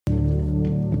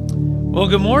Well,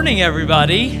 good morning,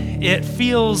 everybody. It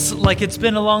feels like it's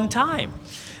been a long time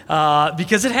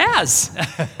because it has.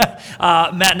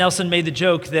 Matt Nelson made the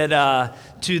joke that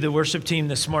to the worship team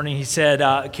this morning. He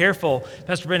said, careful,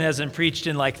 Pastor Brent hasn't preached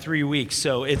in like 3 weeks,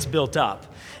 so it's built up.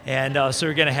 And so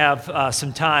we're going to have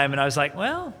some time. And I was like,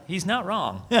 well, he's not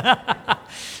wrong.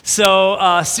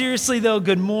 So seriously, though,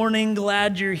 good morning.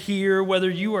 Glad you're here. Whether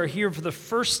you are here for the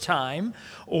first time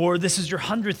or this is your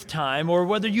 100th time, or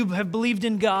whether you have believed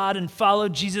in God and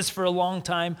followed Jesus for a long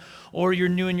time, or you're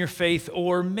new in your faith,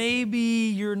 or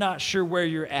maybe you're not sure where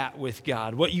you're at with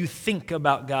God, what you think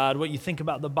about God, what you think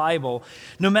about the Bible.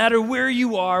 No matter where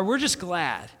you are, we're just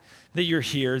glad that you're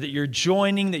here, that you're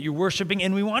joining, that you're worshiping,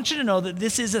 and we want you to know that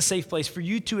this is a safe place for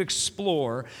you to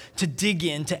explore, to dig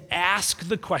in, to ask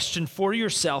the question for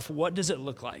yourself, what does it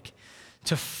look like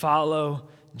to follow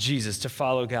Jesus, to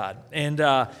follow God? And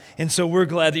so we're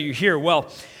glad that you're here. Well,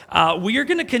 we are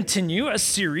going to continue a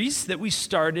series that we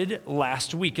started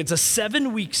last week. It's a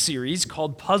 7-week series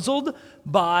called Puzzled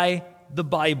by the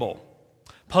Bible.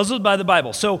 Puzzled by the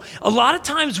Bible. So a lot of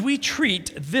times we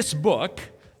treat this book,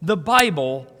 the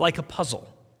Bible, like a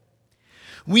puzzle.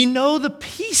 We know the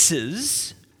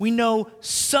pieces, we know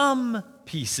some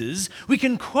pieces, we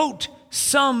can quote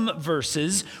some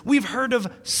verses, we've heard of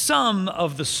some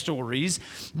of the stories,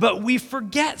 but we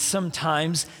forget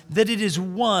sometimes that it is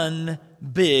one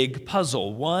big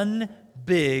puzzle, one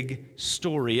big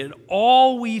story. It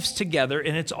all weaves together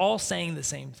and it's all saying the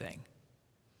same thing.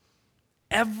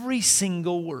 Every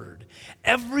single word,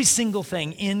 every single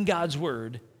thing in God's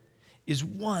word is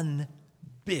one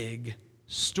big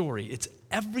story. It's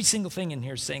every single thing in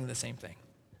here saying the same thing.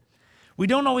 We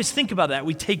don't always think about that.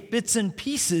 We take bits and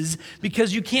pieces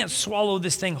because you can't swallow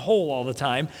this thing whole all the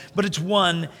time, but it's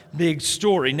one big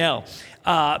story. Now,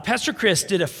 Pastor Chris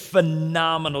did a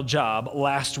phenomenal job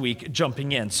last week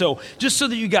jumping in. So just so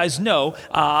that you guys know,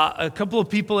 a couple of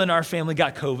people in our family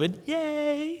got COVID.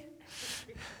 Yay!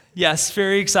 Yes,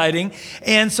 very exciting.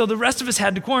 And so the rest of us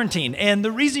had to quarantine. And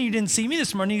the reason you didn't see me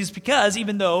this morning is because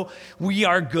even though we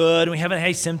are good and we haven't had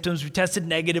any symptoms, we tested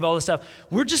negative, all this stuff,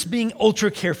 we're just being ultra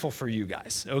careful for you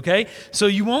guys, okay? So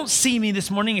you won't see me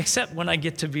this morning except when I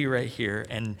get to be right here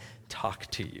and talk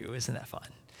to you. Isn't that fun?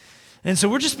 And so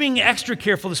we're just being extra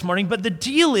careful this morning. But the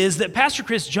deal is that Pastor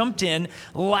Chris jumped in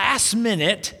last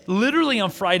minute, literally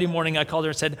on Friday morning. I called her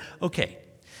and said, okay,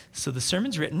 so the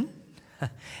sermon's written,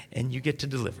 and you get to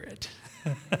deliver it.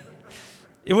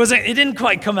 It didn't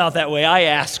quite come out that way. I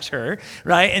asked her,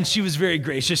 right? And she was very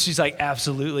gracious. She's like,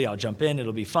 absolutely, I'll jump in.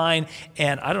 It'll be fine.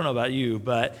 And I don't know about you,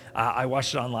 but I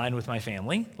watched it online with my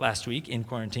family last week in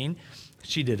quarantine.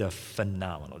 She did a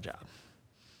phenomenal job,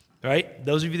 right?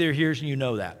 Those of you that are here, you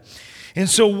know that. And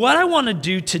so what I want to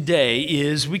do today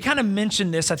is, we kind of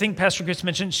mentioned this. I think Pastor Chris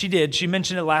mentioned, she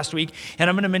mentioned it last week, and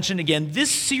I'm going to mention it again.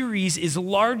 This series is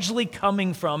largely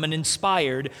coming from and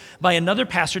inspired by another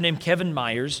pastor named Kevin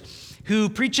Myers, who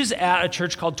preaches at a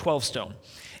church called 12 Stone.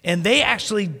 And they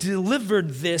actually delivered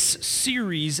this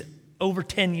series over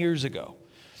 10 years ago.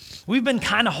 We've been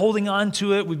kind of holding on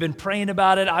to it. We've been praying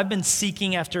about it. I've been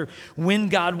seeking after when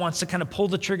God wants to kind of pull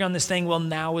the trigger on this thing. Well,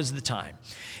 now is the time.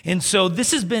 And so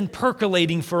this has been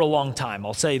percolating for a long time,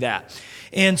 I'll say that.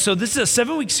 And so this is a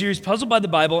 7-week series, Puzzled by the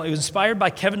Bible. It was inspired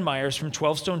by Kevin Myers from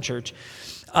 12 Stone Church.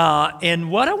 And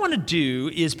what I want to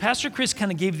do is, Pastor Chris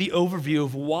kind of gave the overview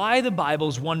of why the Bible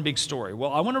is one big story.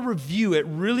 Well, I want to review it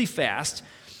really fast.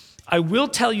 I will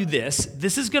tell you this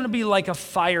is going to be like a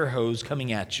fire hose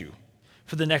coming at you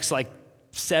for the next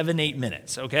 7-8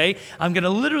 minutes, okay? I'm going to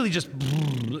literally just,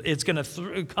 it's going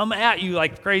to come at you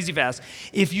like crazy fast.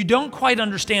 If you don't quite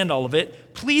understand all of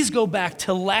it, please go back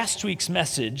to last week's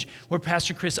message where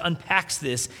Pastor Chris unpacks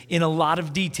this in a lot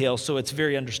of detail so it's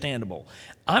very understandable.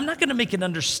 I'm not going to make it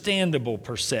understandable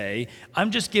per se.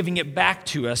 I'm just giving it back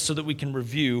to us so that we can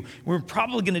review. We're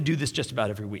probably going to do this just about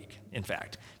every week, in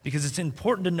fact, because it's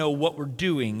important to know what we're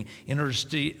doing in order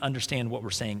to understand what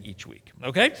we're saying each week,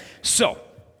 okay? So,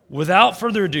 without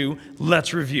further ado,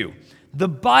 let's review. The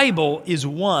Bible is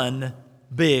one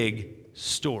big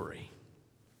story.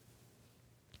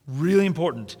 Really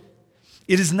important.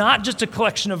 It is not just a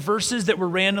collection of verses that were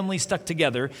randomly stuck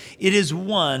together. It is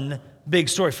one big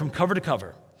story from cover to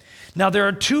cover. Now, there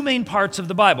are two main parts of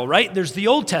the Bible, right? There's the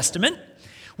Old Testament,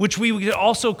 which we would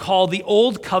also call the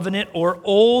Old Covenant or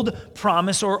Old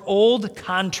Promise or Old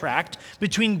Contract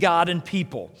between God and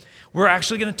people. We're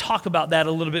actually going to talk about that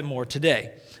a little bit more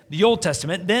today. The Old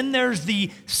Testament. Then there's the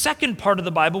second part of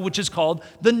the Bible, which is called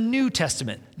the New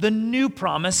Testament, the New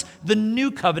Promise, the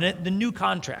New Covenant, the New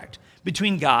Contract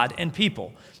between God and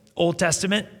people. Old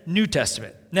Testament, New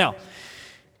Testament. Now,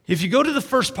 If you go to the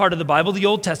first part of the Bible, the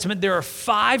Old Testament, there are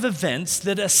 5 events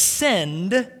that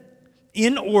ascend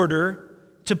in order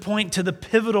to point to the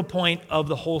pivotal point of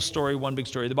the whole story, one big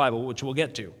story of the Bible, which we'll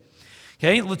get to.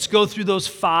 Okay, let's go through those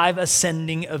 5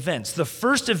 ascending events. The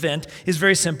first event is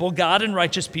very simple: God and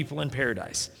righteous people in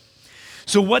paradise.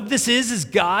 So what this is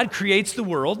God creates the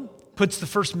world, puts the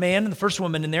first man and the first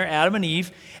woman in there, Adam and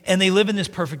Eve, and they live in this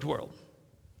perfect world.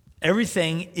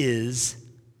 Everything is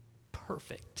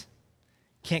perfect.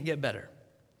 Can't get better.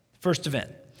 First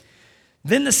event.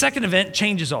 Then the second event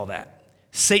changes all that.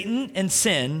 Satan and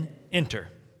sin enter.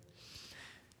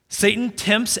 Satan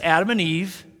tempts Adam and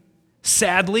Eve.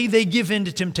 Sadly, they give in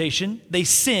to temptation. They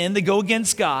sin. They go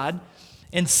against God.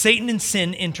 And Satan and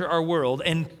sin enter our world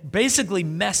and basically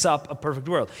mess up a perfect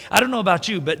world. I don't know about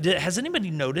you, but has anybody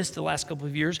noticed the last couple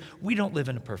of years, we don't live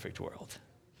in a perfect world?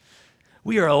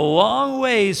 We are a long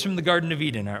ways from the Garden of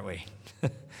Eden, aren't we?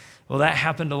 Well, that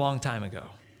happened a long time ago.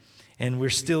 And we're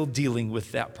still dealing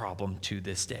with that problem to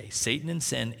this day. Satan and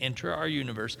sin enter our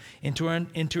universe, into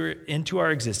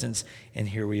our existence, and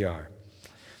here we are.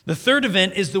 The third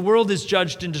event is the world is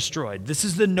judged and destroyed. This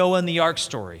is the Noah and the ark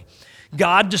story.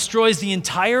 God destroys the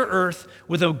entire earth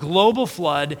with a global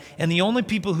flood, and the only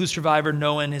people who survive are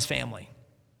Noah and his family.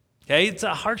 Okay, it's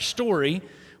a harsh story.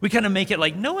 We kind of make it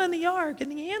like Noah and the ark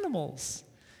and the animals,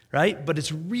 right? But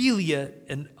it's really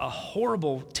a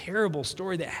horrible, terrible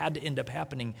story that had to end up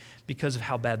happening because of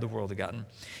how bad the world had gotten.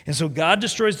 And so God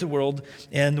destroys the world,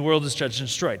 and the world is judged and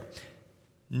destroyed.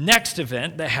 Next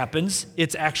event that happens,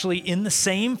 it's actually in the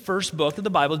same first book of the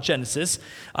Bible, Genesis,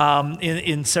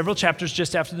 in several chapters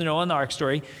just after the Noah and the ark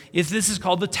story. This is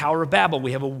called the Tower of Babel.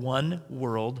 We have a one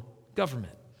world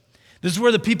government. This is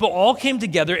where the people all came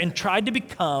together and tried to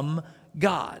become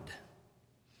God.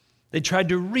 They tried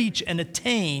to reach and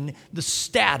attain the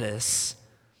status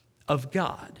of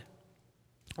God.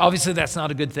 Obviously, that's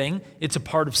not a good thing. It's a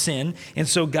part of sin. And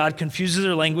so God confuses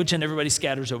their language and everybody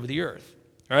scatters over the earth.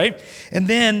 All right? And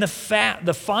then the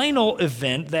final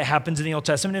event that happens in the Old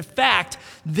Testament, in fact,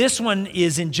 this one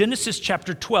is in Genesis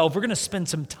chapter 12. We're going to spend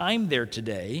some time there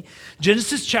today.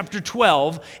 Genesis chapter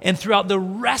 12, and throughout the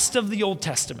rest of the Old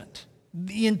Testament,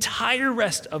 the entire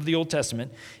rest of the Old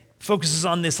Testament focuses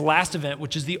on this last event,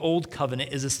 which is the Old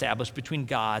Covenant is established between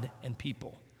God and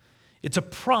people. It's a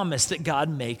promise that God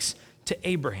makes to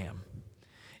Abraham.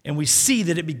 And we see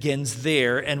that it begins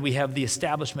there, and we have the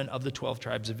establishment of the 12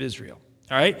 tribes of Israel.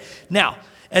 All right? Now,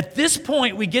 at this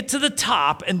point, we get to the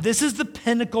top, and this is the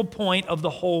pinnacle point of the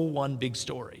whole one big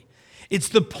story. It's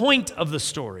the point of the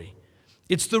story.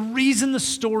 It's the reason the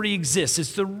story exists.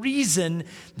 It's the reason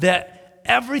that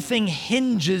everything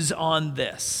hinges on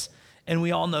this. And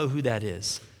we all know who that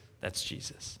is. That's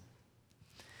Jesus.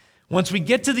 Once we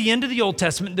get to the end of the Old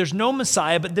Testament, there's no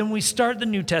Messiah, but then we start the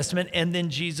New Testament, and then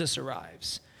Jesus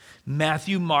arrives.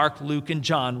 Matthew, Mark, Luke, and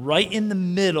John, right in the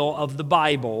middle of the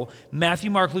Bible.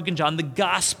 Matthew, Mark, Luke, and John, the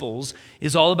Gospels,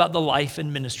 is all about the life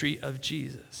and ministry of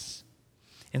Jesus.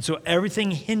 And so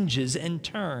everything hinges and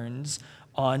turns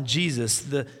on Jesus,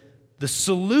 the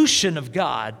solution of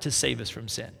God to save us from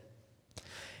sin.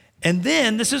 And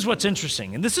then, this is what's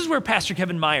interesting, and this is where Pastor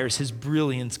Kevin Myers, his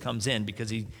brilliance comes in, because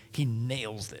he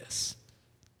nails this.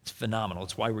 It's phenomenal.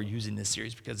 It's why we're using this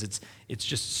series, because it's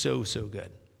just so good.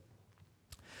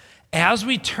 As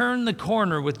we turn the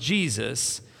corner with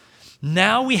Jesus,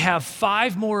 now we have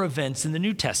 5 more events in the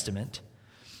New Testament.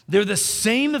 They're the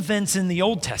same events in the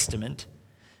Old Testament,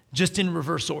 just in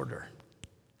reverse order.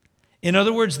 In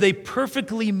other words, they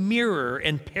perfectly mirror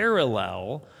and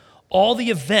parallel all the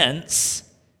events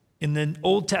in the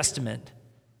Old Testament.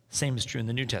 Same is true in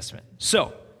the New Testament.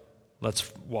 So,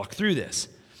 let's walk through this.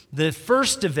 The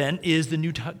first event is the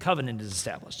new covenant is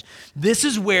established. This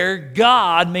is where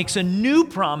God makes a new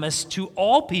promise to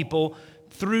all people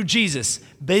through Jesus.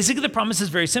 Basically, the promise is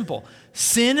very simple.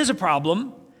 Sin is a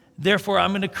problem. Therefore,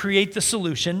 I'm going to create the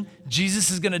solution. Jesus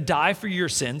is going to die for your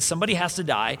sins. Somebody has to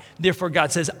die. Therefore,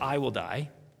 God says, I will die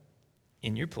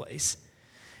in your place.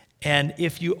 And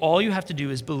all you have to do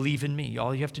is believe in me.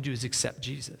 All you have to do is accept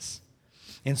Jesus.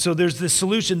 And so there's this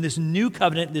solution, this new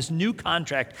covenant, this new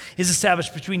contract is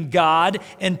established between God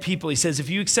and people. He says, if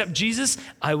you accept Jesus,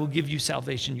 I will give you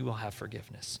salvation. You will have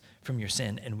forgiveness from your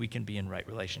sin, and we can be in right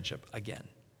relationship again.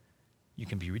 You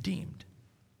can be redeemed.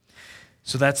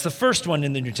 So that's the first one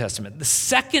in the New Testament. The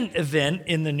second event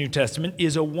in the New Testament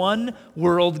is a one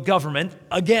world government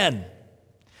again.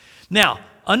 Now,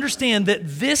 understand that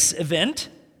this event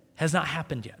has not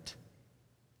happened yet.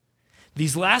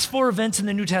 These last 4 events in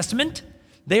the New Testament,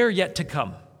 they are yet to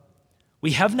come.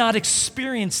 We have not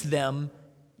experienced them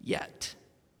yet.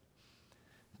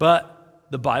 But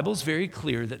the Bible is very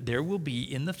clear that there will be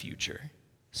in the future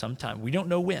sometime, we don't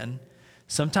know when,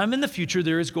 sometime in the future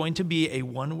there is going to be a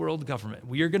one-world government.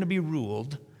 We are going to be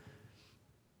ruled,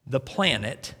 the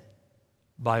planet,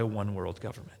 by a one-world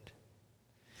government.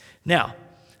 Now,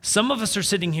 some of us are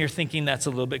sitting here thinking that's a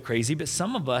little bit crazy, but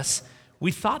some of us,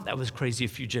 we thought that was crazy a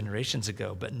few generations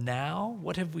ago. But now,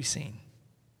 what have we seen?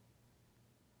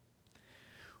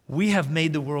 We have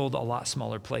made the world a lot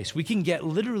smaller place. We can get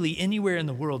literally anywhere in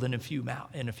the world in a few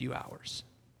hours.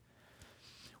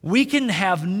 We can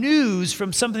have news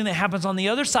from something that happens on the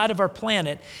other side of our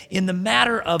planet in the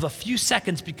matter of a few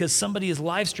seconds because somebody is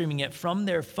live streaming it from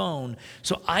their phone.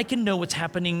 So I can know what's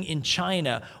happening in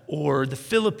China or the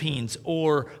Philippines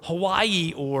or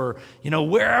Hawaii or,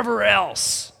 wherever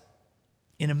else.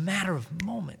 In a matter of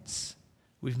moments,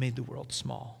 we've made the world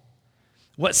small.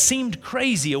 What seemed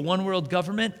crazy, a one-world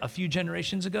government a few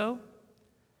generations ago,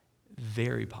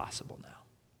 very possible now.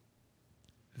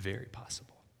 Very possible.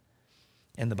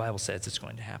 And the Bible says it's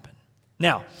going to happen.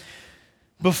 Now,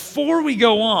 before we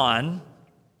go on,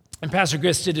 and Pastor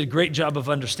Chris did a great job of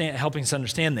helping us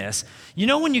understand this.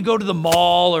 When you go to the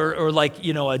mall or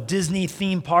a Disney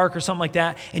theme park or something like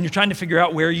that, and you're trying to figure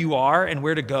out where you are and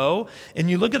where to go, and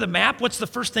you look at the map, what's the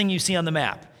first thing you see on the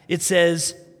map? It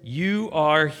says, "You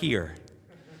are here."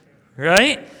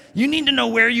 Right? You need to know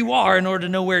where you are in order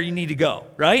to know where you need to go,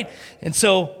 right? And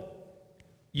so,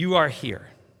 you are here.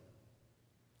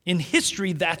 In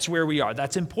history, that's where we are.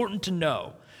 That's important to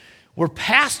know. We're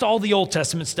past all the Old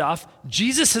Testament stuff.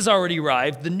 Jesus has already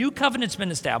arrived. The new covenant's been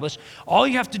established. All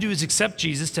you have to do is accept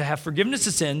Jesus to have forgiveness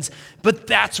of sins, but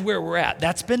that's where we're at.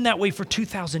 That's been that way for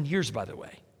 2,000 years, by the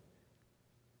way.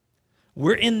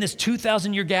 We're in this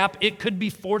 2,000-year gap. It could be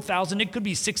 4,000. It could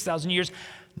be 6,000 years.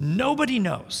 Nobody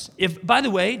knows. By the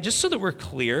way, just so that we're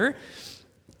clear,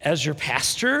 as your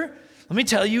pastor, let me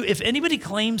tell you, if anybody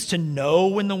claims to know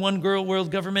when the one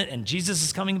world government and Jesus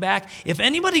is coming back, if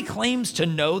anybody claims to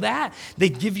know that, they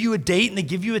give you a date and they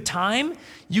give you a time,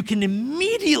 you can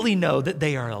immediately know that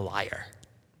they are a liar.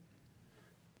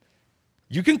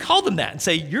 You can call them that and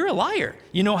say, "You're a liar."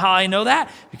 You know how I know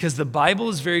that? Because the Bible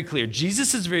is very clear.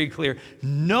 Jesus is very clear.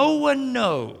 No one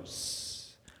knows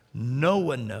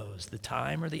the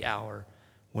time or the hour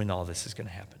when all this is going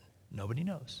to happen. Nobody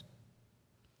knows.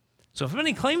 So if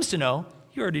anybody claims to know,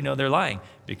 you already know they're lying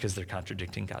because they're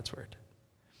contradicting God's word.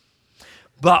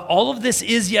 But all of this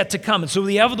is yet to come. And so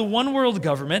we have the one world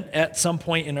government at some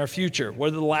point in our future. What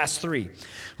are the last three?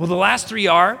 Well, the last three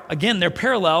are, again, they're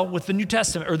parallel with the New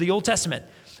Testament or the Old Testament.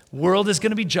 World is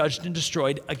going to be judged and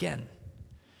destroyed again.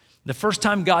 The first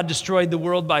time God destroyed the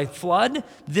world by flood,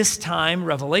 this time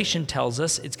Revelation tells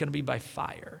us it's going to be by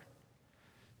fire.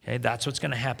 Okay, that's what's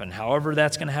going to happen. However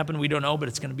that's going to happen, we don't know, but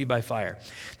it's going to be by fire.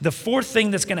 The fourth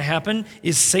thing that's going to happen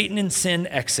is Satan and sin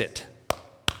exit.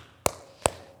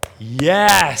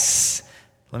 Yes!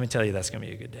 Let me tell you, that's going to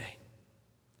be a good day.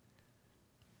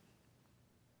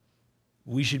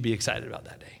 We should be excited about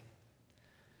that day.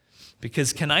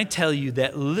 Because can I tell you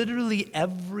that literally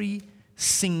every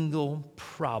single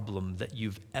problem that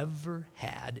you've ever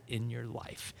had in your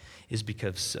life is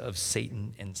because of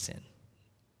Satan and sin.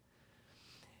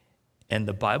 And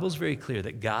the Bible's very clear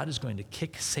that God is going to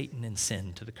kick Satan and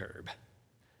sin to the curb.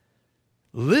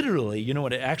 Literally, you know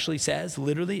what it actually says?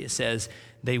 Literally, it says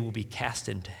they will be cast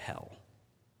into hell.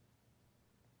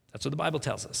 That's what the Bible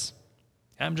tells us.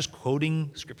 I'm just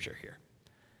quoting scripture here.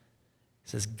 It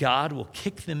says God will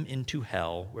kick them into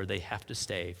hell where they have to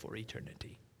stay for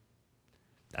eternity.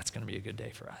 That's going to be a good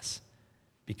day for us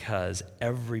because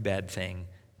every bad thing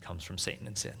comes from Satan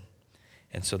and sin.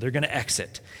 And so they're going to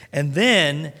exit. And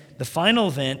then the final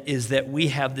event is that we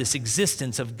have this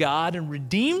existence of God and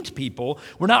redeemed people.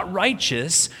 We're not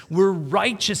righteous. We're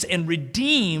righteous and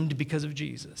redeemed because of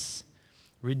Jesus.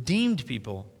 Redeemed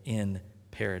people in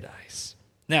paradise.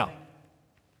 Now,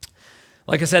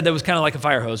 like I said, that was kind of like a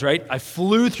fire hose, right? I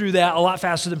flew through that a lot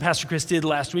faster than Pastor Chris did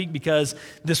last week because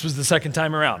this was the second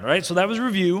time around, right? So that was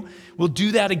review. We'll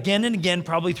do that again and again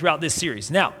probably throughout this series.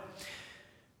 Now,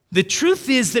 the truth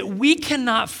is that we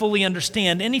cannot fully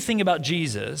understand anything about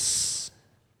Jesus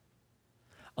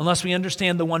unless we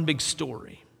understand the one big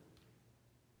story.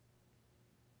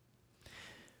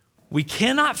 We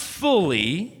cannot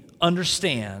fully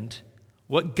understand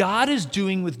what God is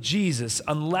doing with Jesus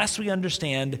unless we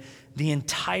understand the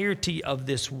entirety of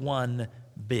this one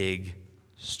big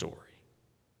story.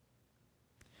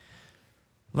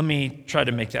 Let me try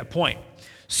to make that point.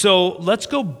 So let's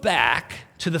go back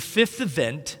to the fifth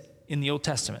event in the Old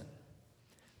Testament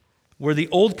where the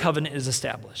Old Covenant is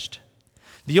established.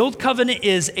 The Old Covenant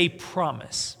is a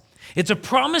promise. It's a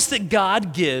promise that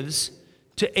God gives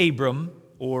to Abram,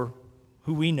 or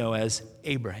who we know as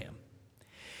Abraham.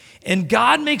 And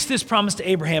God makes this promise to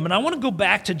Abraham. And I want to go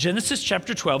back to Genesis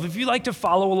chapter 12. If you like to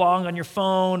follow along on your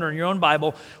phone or in your own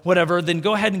Bible, whatever, then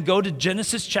go ahead and go to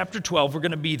Genesis chapter 12. We're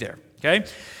going to be there, okay?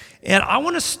 And I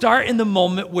want to start in the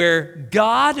moment where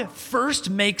God first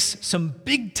makes some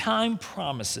big-time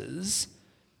promises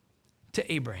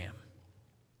to Abraham.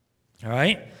 All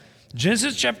right?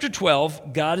 Genesis chapter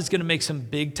 12, God is going to make some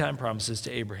big-time promises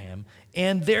to Abraham,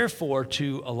 and therefore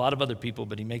to a lot of other people,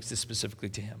 but he makes this specifically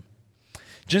to him.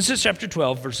 Genesis chapter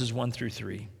 12, verses 1 through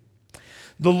 3.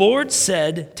 The Lord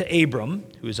said to Abram,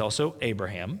 who is also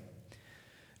Abraham,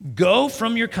 "Go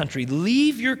from your country,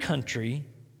 leave your country,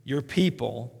 your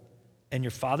people, and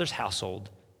your father's household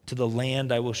to the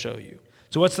land I will show you."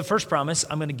 So what's the first promise?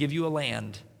 I'm going to give you a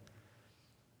land.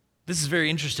 This is very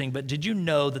interesting, but did you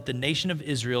know that the nation of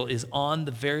Israel is on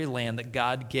the very land that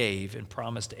God gave and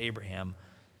promised to Abraham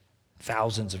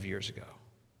thousands of years ago?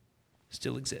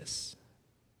 Still exists.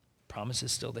 Promise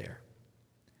is still there.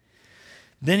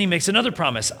 Then he makes another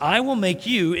promise. "I will make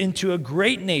you into a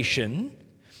great nation,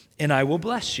 and I will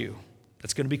bless you."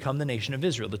 That's going to become the nation of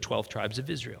Israel, the 12 tribes of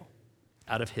Israel,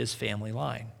 out of his family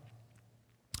line.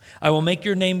 "I will make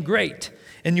your name great,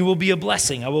 and you will be a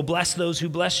blessing. I will bless those who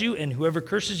bless you, and whoever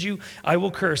curses you, I will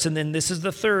curse." And then this is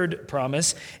the third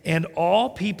promise, "And all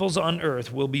peoples on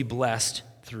earth will be blessed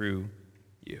through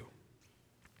you."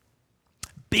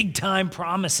 Big time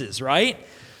promises, right?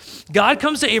 God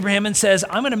comes to Abraham and says,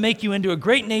 "I'm going to make you into a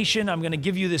great nation. I'm going to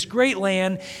give you this great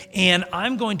land, and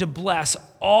I'm going to bless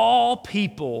all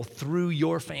people through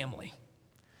your family."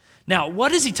 Now,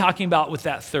 what is he talking about with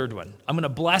that third one? I'm going to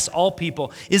bless all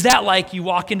people. Is that like you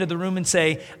walk into the room and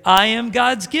say, "I am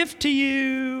God's gift to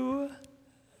you,"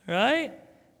 right?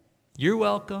 You're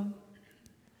welcome.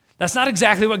 That's not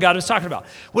exactly what God was talking about.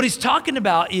 What he's talking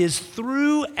about is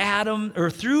through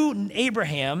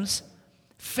Abraham's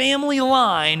family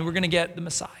line, we're going to get the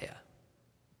Messiah.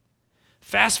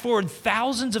 Fast forward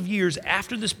thousands of years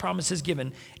after this promise is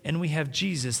given, and we have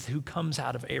Jesus who comes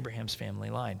out of Abraham's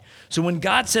family line. So when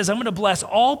God says, "I'm going to bless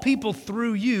all people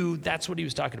through you," that's what he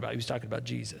was talking about. He was talking about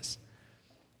Jesus.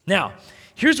 Now,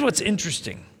 here's what's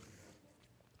interesting.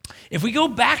 If we go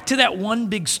back to that one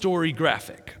big story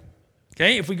graphic,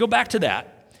 okay, if we go back to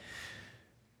that,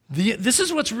 this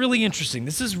is what's really interesting.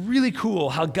 This is really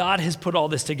cool how God has put all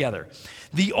this together.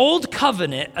 The Old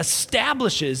Covenant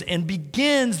establishes and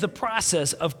begins the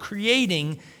process of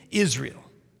creating Israel,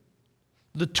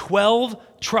 the 12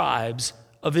 tribes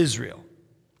of Israel.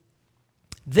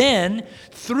 Then,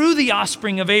 through the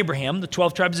offspring of Abraham, the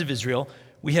 12 tribes of Israel,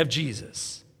 we have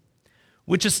Jesus,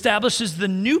 which establishes the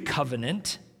new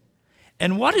covenant.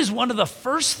 And what is one of the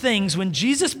first things when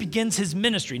Jesus begins his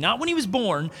ministry? Not when he was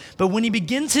born, but when he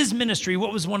begins his ministry,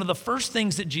 what was one of the first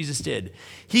things that Jesus did?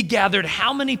 He gathered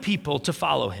how many people to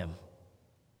follow him?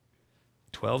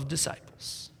 12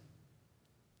 disciples.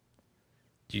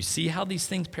 Do you see how these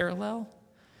things parallel?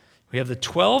 We have the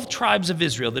 12 tribes of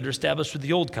Israel that are established with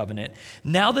the old covenant.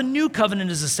 Now the new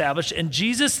covenant is established, and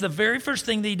Jesus, the very first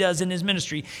thing that he does in his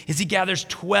ministry is he gathers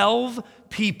 12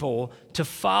 people to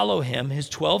follow him, his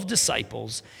 12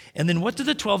 disciples. And then what do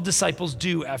the 12 disciples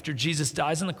do after Jesus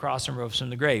dies on the cross and rose from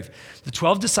the grave? The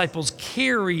 12 disciples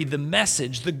carry the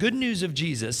message, the good news of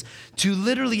Jesus, to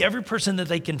literally every person that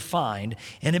they can find,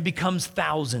 and it becomes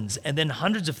thousands, and then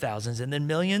hundreds of thousands, and then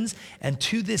millions. And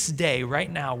to this day,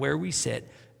 right now, where we sit,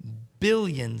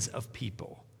 billions of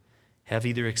people have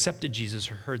either accepted Jesus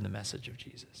or heard the message of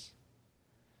Jesus.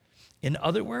 In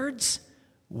other words,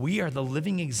 we are the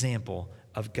living example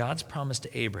of God's promise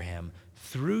to Abraham.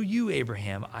 "Through you,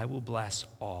 Abraham, I will bless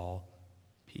all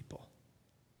people."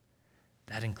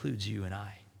 That includes you and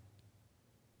I.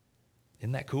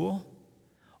 Isn't that cool?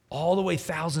 All the way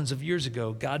thousands of years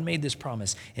ago, God made this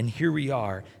promise, and here we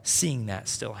are seeing that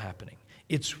still happening.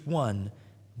 It's one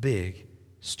big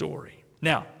story.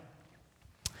 Now,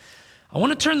 I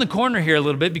want to turn the corner here a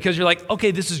little bit because you're like,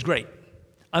 okay, this is great.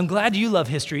 I'm glad you love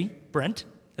history, Brent.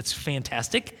 That's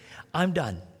fantastic. I'm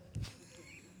done.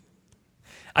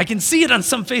 I can see it on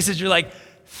some faces. You're like,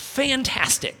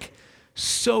 fantastic.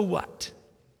 So what?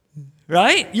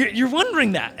 Right? You're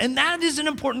wondering that. And that is an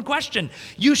important question.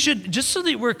 You should, just so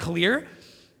that we're clear,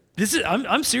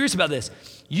 I'm serious about this.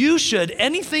 You should,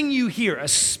 anything you hear,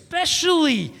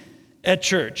 especially at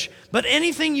church, but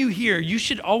anything you hear, you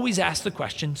should always ask the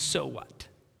question, so what?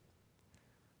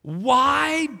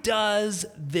 Why does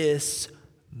this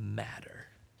matter?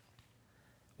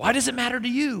 Why does it matter to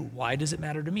you? Why does it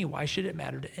matter to me? Why should it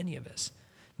matter to any of us?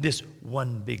 This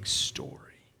one big story.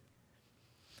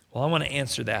 Well, I want to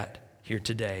answer that here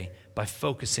today by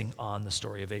focusing on the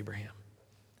story of Abraham,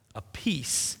 a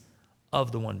piece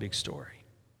of the one big story.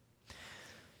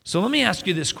 So let me ask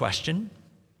you this question.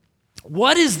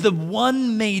 What is the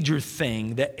one major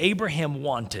thing that Abraham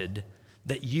wanted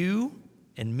that you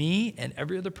and me and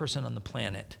every other person on the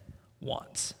planet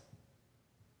wants?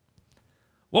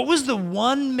 What was the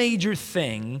one major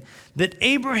thing that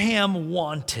Abraham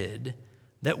wanted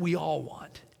that we all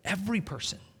want? Every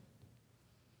person.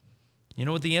 You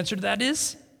know what the answer to that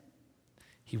is?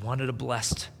 He wanted a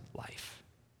blessed life.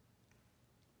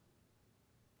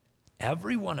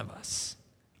 Every one of us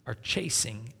are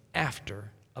chasing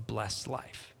after a blessed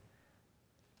life.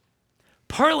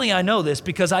 Partly I know this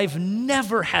because I've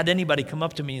never had anybody come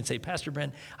up to me and say, Pastor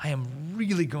Brent, I am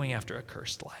really going after a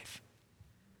cursed life.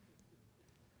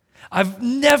 I've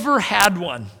never had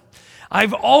one.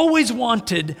 I've always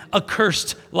wanted a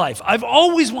cursed life. I've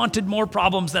always wanted more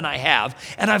problems than I have,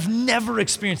 and I've never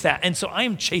experienced that. And so I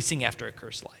am chasing after a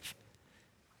cursed life.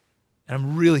 And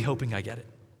I'm really hoping I get it.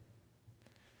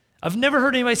 I've never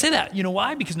heard anybody say that. You know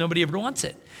why? Because nobody ever wants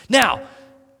it. Now,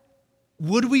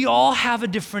 would we all have a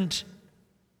different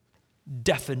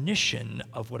definition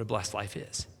of what a blessed life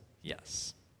is?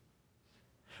 Yes.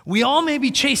 We all may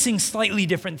be chasing slightly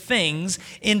different things.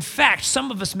 In fact,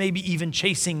 some of us may be even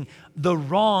chasing the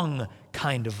wrong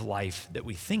kind of life that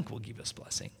we think will give us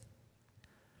blessing.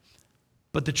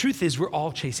 But the truth is, we're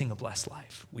all chasing a blessed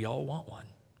life. We all want one.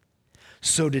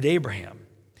 So did Abraham.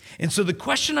 And so the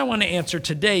question I want to answer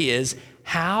today is,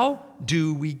 how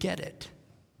do we get it?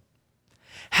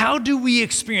 How do we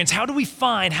experience, how do we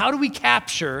find, how do we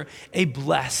capture a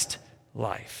blessed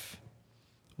life?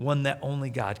 One that only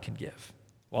God can give.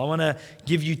 Well, I want to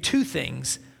give you two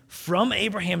things from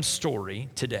Abraham's story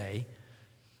today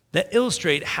that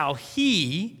illustrate how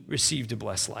he received a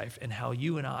blessed life and how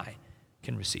you and I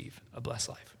can receive a blessed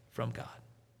life from God.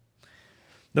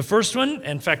 The first one,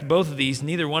 in fact, both of these,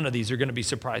 neither one of these are going to be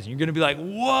surprising. You're going to be like,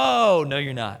 whoa, no,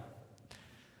 you're not.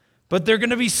 But they're going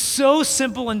to be so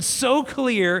simple and so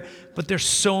clear, but they're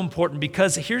so important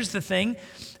because here's the thing.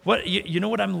 You know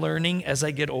what I'm learning as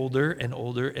I get older and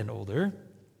older and older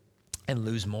and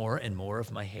lose more and more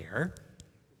of my hair?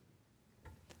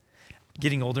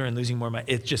 Getting older and losing more of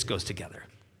it just goes together.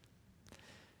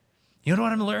 You know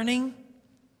what I'm learning?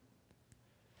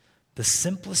 The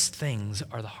simplest things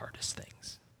are the hardest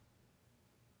things.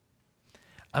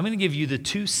 I'm going to give you the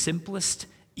two simplest,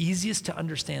 easiest to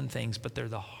understand things, but they're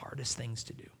the hardest things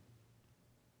to do.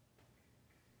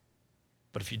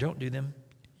 But if you don't do them,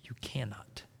 you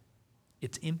cannot.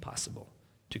 It's impossible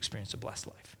to experience a blessed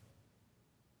life.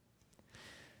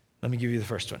 Let me give you the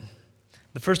first one.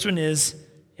 The first one is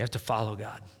you have to follow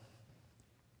God.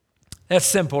 That's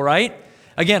simple, right?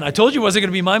 Again, I told you it wasn't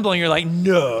going to be mind-blowing. You're like,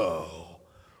 no.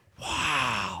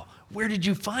 Wow. Where did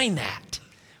you find that?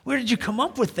 Where did you come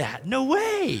up with that? No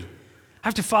way. I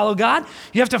have to follow God.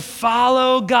 You have to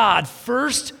follow God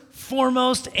first,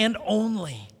 foremost, and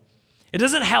only. It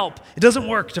doesn't help. It doesn't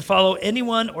work to follow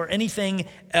anyone or anything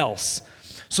else.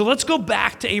 So let's go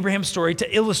back to Abraham's story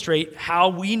to illustrate how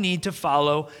we need to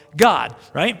follow God,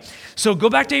 right? So go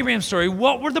back to Abraham's story.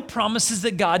 What were the promises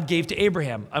that God gave to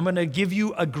Abraham? I'm going to give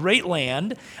you a great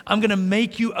land. I'm going to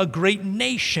make you a great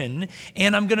nation.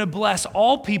 And I'm going to bless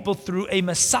all people through a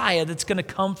Messiah that's going to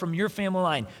come from your family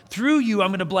line. Through you, I'm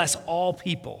going to bless all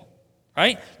people,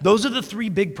 right? Those are the three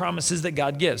big promises that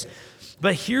God gives.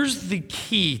 But here's the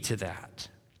key to that.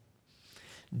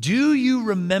 Do you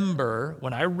remember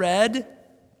when I read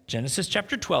Genesis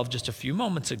chapter 12 just a few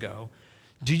moments ago,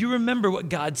 do you remember what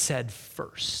God said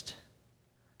first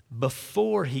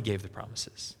before he gave the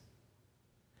promises?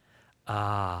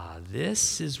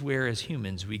 This is where as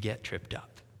humans we get tripped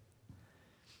up.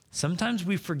 Sometimes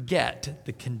we forget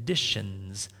the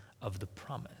conditions of the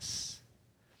promise.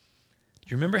 Do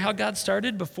you remember how God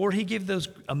started before he gave those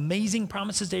amazing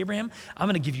promises to Abraham? I'm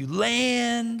going to give you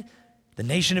land, the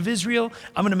nation of Israel.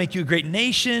 I'm going to make you a great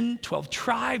nation, 12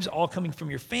 tribes, all coming from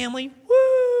your family.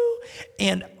 Woo!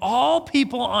 And all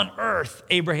people on earth,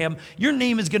 Abraham, your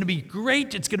name is going to be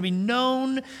great. It's going to be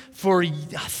known for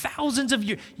thousands of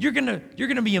years. You're going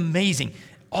to be amazing.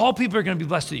 All people are going to be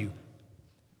blessed with you.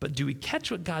 But do we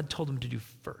catch what God told him to do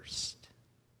first?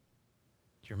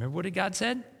 Do you remember what God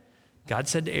said? God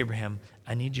said to Abraham,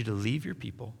 I need you to leave your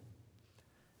people.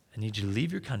 I need you to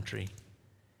leave your country.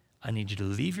 I need you to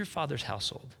leave your father's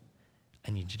household.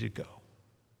 I need you to go.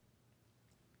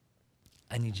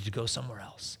 I need you to go somewhere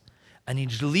else. I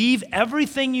need you to leave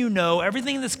everything you know,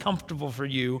 everything that's comfortable for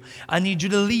you. I need you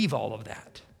to leave all of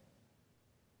that.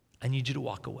 I need you to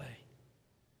walk away.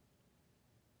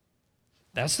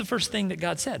 That's the first thing that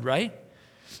God said, right?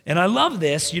 And I love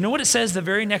this. You know what it says the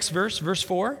very next verse, verse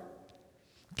 4?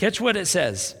 Catch what it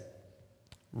says.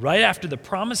 right after the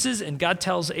promises, and God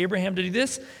tells Abraham to do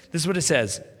this, this is what it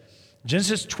says.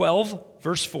 Genesis 12,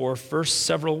 verse 4, first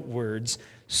several words.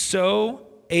 So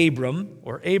Abram,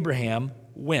 or Abraham,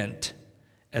 went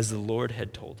as the Lord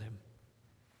had told him.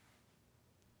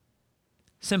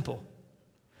 Simple.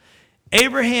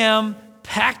 Abraham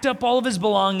packed up all of his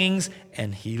belongings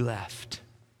and he left.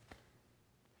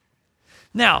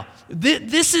 Now,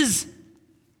 this is,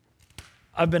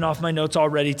 I've been off my notes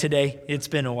already today. It's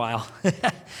been a while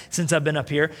since I've been up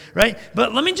here, right?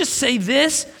 But let me just say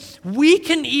this. We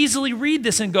can easily read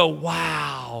this and go,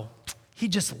 wow, he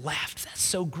just left. That's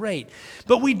so great.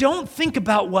 But we don't think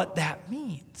about what that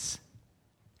means.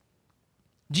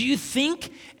 Do you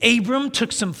think Abram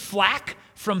took some flack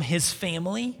from his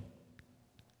family?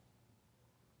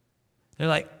 They're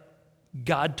like,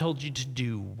 God told you to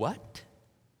do what?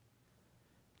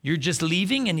 You're just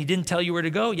leaving and he didn't tell you where to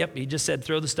go? Yep, he just said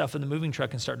throw the stuff in the moving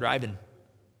truck and start driving.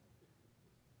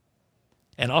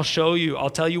 And I'll show you, I'll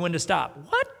tell you when to stop.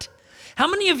 What? How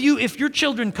many of you, if your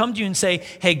children come to you and say,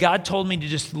 hey, God told me to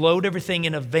just load everything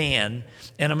in a van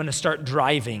and I'm going to start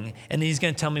driving and he's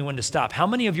going to tell me when to stop. How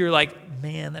many of you are like,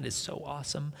 man, that is so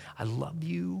awesome. I love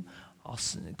you.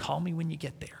 Call me when you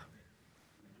get there.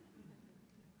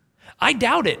 I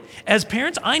doubt it. As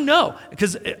parents, I know,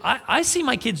 because I see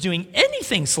my kids doing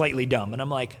anything slightly dumb, and I'm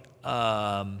like,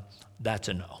 that's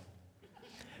a no.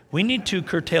 We need to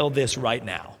curtail this right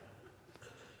now.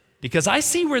 Because I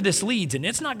see where this leads, and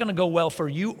it's not going to go well for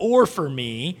you or for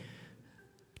me.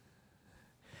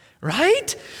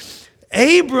 Right?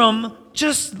 Abram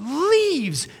just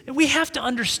leaves. And we have to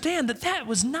understand that that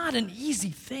was not an easy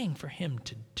thing for him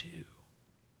to do.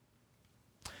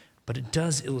 But it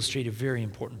does illustrate a very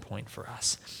important point for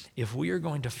us. If we are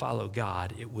going to follow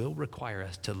God, it will require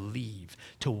us to leave,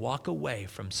 to walk away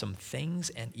from some things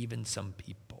and even some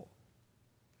people.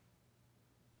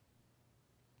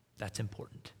 That's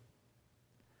important.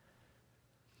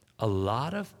 A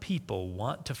lot of people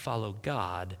want to follow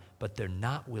God, but they're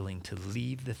not willing to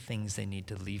leave the things they need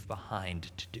to leave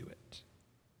behind to do it.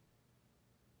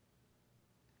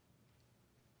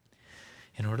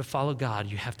 In order to follow God,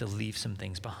 you have to leave some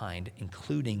things behind,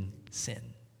 including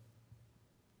sin.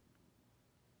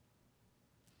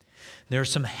 There are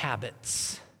some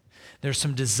habits, there are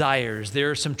some desires, there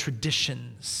are some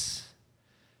traditions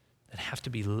that have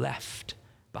to be left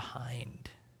behind.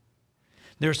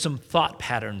 There are some thought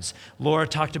patterns. Laura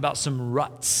talked about some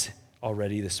ruts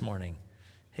already this morning.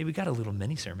 Hey, we got a little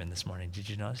mini sermon this morning. Did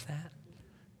you notice that?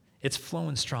 It's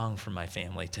flowing strong for my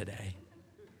family today.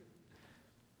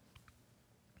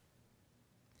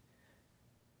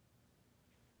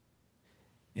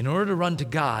 In order to run to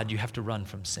God, you have to run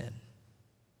from sin.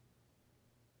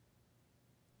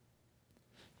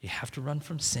 You have to run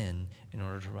from sin in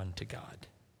order to run to God.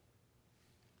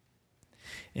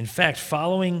 In fact,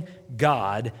 following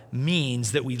God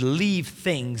means that we leave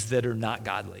things that are not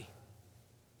godly.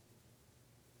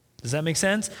 Does that make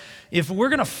sense? If we're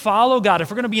going to follow God, if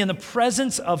we're going to be in the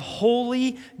presence of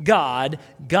holy God,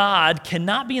 God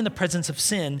cannot be in the presence of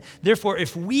sin. Therefore,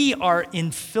 if we are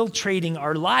infiltrating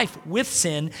our life with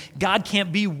sin, God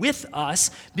can't be with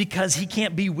us because he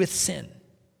can't be with sin.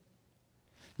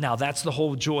 Now, that's the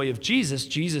whole joy of Jesus.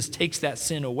 Jesus takes that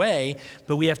sin away,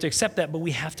 but we have to accept that, but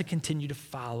we have to continue to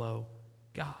follow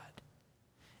God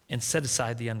and set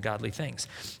aside the ungodly things.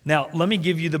 Now, let me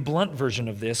give you the blunt version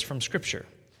of this from Scripture.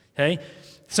 Okay?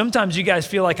 Sometimes you guys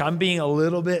feel like I'm being a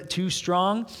little bit too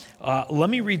strong. Let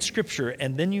me read Scripture,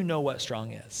 and then you know what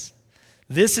strong is.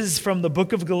 This is from the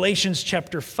book of Galatians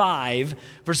chapter 5,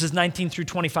 verses 19 through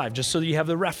 25, just so that you have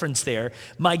the reference there.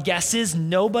 My guess is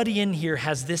nobody in here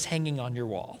has this hanging on your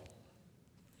wall.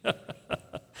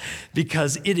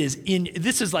 Because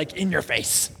this is like in your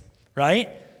face, right?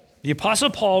 The Apostle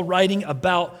Paul writing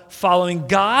about following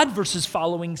God versus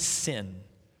following sin.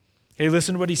 Okay,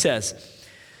 listen to what he says.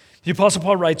 The Apostle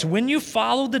Paul writes, when you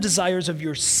follow the desires of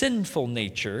your sinful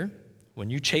nature, when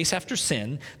you chase after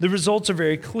sin, the results are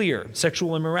very clear.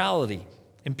 Sexual immorality,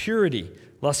 impurity,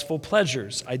 lustful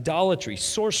pleasures, idolatry,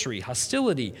 sorcery,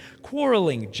 hostility,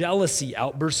 quarreling, jealousy,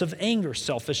 outbursts of anger,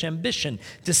 selfish ambition,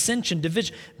 dissension,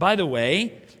 division. By the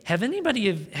way, have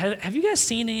you guys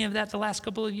seen any of that the last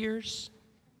couple of years?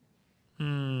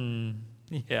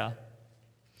 Yeah.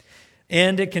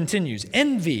 And it continues.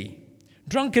 Envy,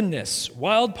 drunkenness,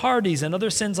 wild parties, and other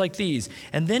sins like these.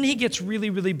 And then he gets really,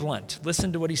 really blunt.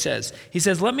 Listen to what he says. He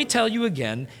says, let me tell you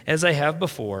again, as I have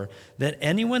before, that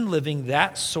anyone living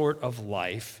that sort of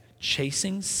life,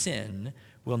 chasing sin,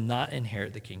 will not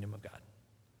inherit the kingdom of God.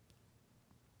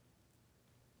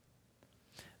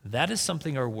 That is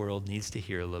something our world needs to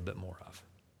hear a little bit more of.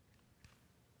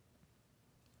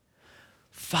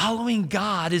 Following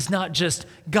God is not just,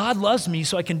 God loves me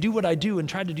so I can do what I do and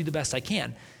try to do the best I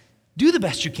can. Do the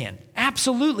best you can,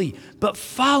 absolutely. But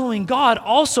following God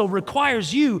also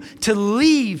requires you to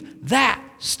leave that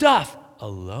stuff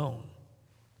alone.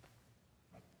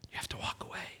 You have to walk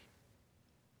away.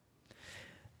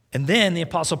 And then the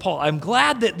Apostle Paul, I'm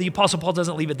glad that the Apostle Paul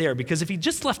doesn't leave it there, because if he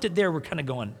just left it there, we're kind of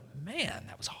going, man,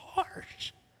 that was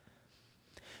harsh.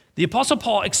 The Apostle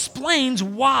Paul explains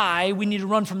why we need to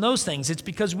run from those things. It's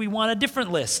because we want a different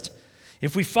list.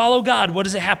 If we follow God, what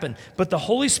does it happen? But the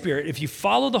Holy Spirit, if you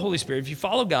follow the Holy Spirit, if you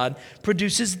follow God,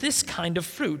 produces this kind of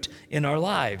fruit in our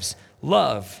lives.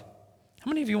 Love. How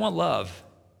many of you want love?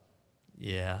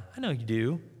 Yeah, I know you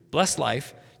do. Blessed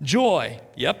life. Joy.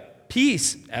 Yep.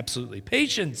 Peace. Absolutely.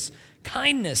 Patience.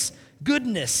 Kindness.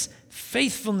 Goodness.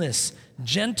 Faithfulness.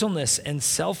 Gentleness. And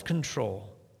self-control.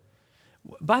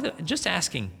 By the way, just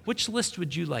asking, which list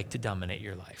would you like to dominate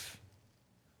your life?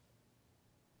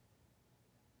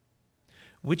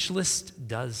 Which list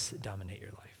does dominate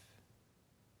your life?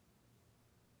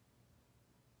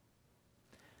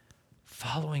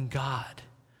 Following God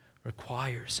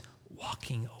requires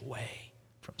walking away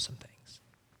from some things.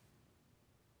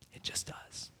 It just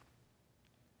does.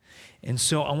 And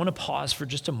so I want to pause for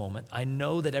just a moment. I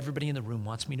know that everybody in the room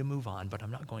wants me to move on, but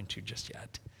I'm not going to just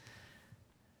yet,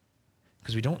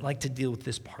 because we don't like to deal with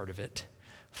this part of it.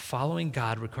 Following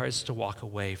God requires us to walk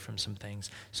away from some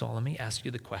things. So let me ask you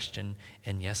the question,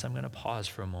 and yes, I'm going to pause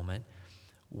for a moment.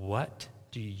 What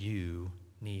do you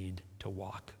need to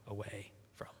walk away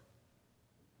from?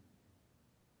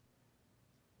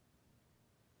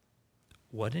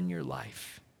 What in your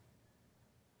life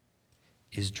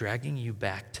is dragging you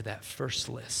back to that first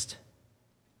list,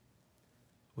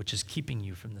 which is keeping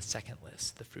you from the second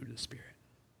list, the fruit of the Spirit?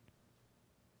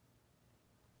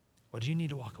 What do you need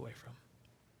to walk away from?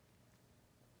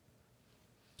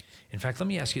 In fact, let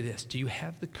me ask you this. Do you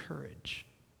have the courage?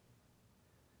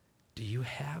 Do you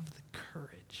have the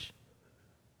courage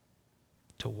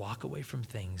to walk away from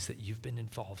things that you've been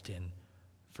involved in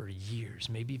for years,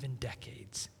 maybe even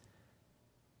decades?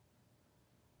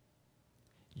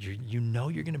 You know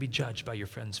you're going to be judged by your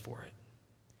friends for it.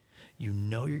 You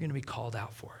know you're going to be called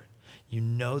out for it. You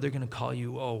know they're going to call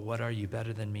you, oh, what are you,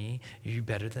 better than me? Are you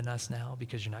better than us now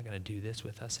because you're not going to do this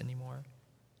with us anymore?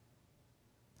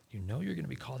 You know you're going to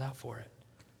be called out for it.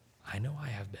 I know I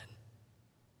have been.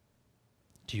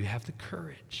 Do you have the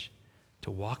courage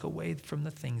to walk away from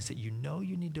the things that you know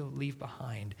you need to leave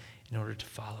behind in order to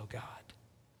follow God?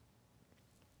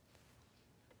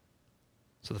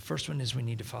 So the first one is we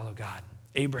need to follow God.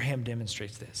 Abraham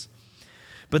demonstrates this.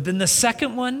 But then the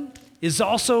second one is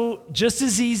also just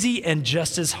as easy and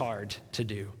just as hard to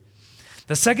do.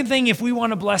 The second thing, if we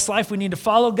want a blessed life, we need to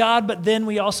follow God, but then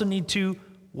we also need to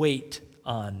wait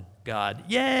on God.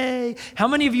 Yay! How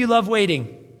many of you love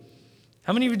waiting?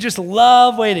 How many of you just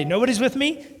love waiting? Nobody's with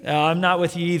me? I'm not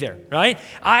with you either, right?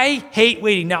 I hate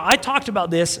waiting. Now, I talked about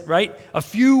this, right, a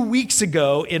few weeks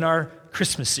ago in our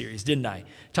Christmas series, didn't I?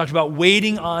 Talked about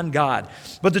waiting on God.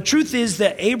 But the truth is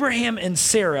that Abraham and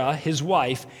Sarah, his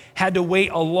wife, had to wait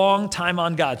a long time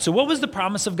on God. So what was the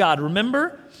promise of God?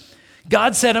 Remember?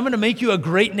 God said, I'm going to make you a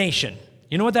great nation.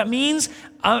 You know what that means?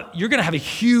 You're going to have a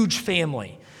huge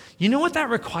family. You know what that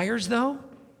requires, though?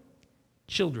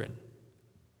 Children.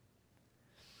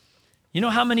 You know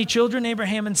how many children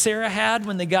Abraham and Sarah had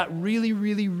when they got really,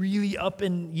 really, really up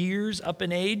in years, up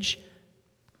in age?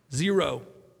 0.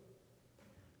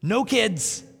 No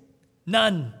kids.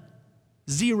 None.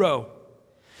 0.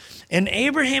 And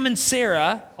Abraham and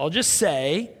Sarah, I'll just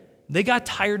say, they got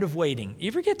tired of waiting. You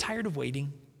ever get tired of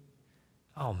waiting?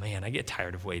 Oh man, I get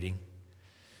tired of waiting.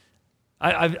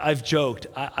 I've joked.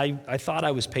 I thought I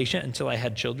was patient until I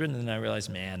had children, and then I realized,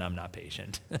 man, I'm not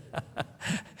patient.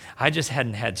 I just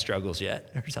hadn't had struggles yet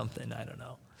or something. I don't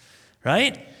know.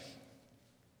 Right?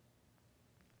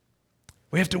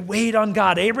 We have to wait on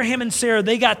God. Abraham and Sarah,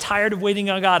 they got tired of waiting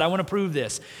on God. I want to prove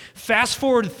this. Fast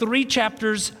forward 3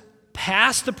 chapters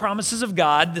past the promises of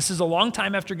God. This is a long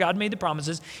time after God made the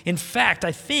promises. In fact,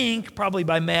 I think, probably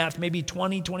by math, maybe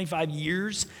 20, 25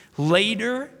 years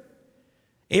later,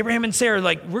 Abraham and Sarah are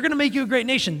like, we're going to make you a great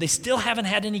nation. They still haven't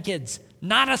had any kids.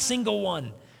 Not a single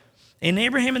one. And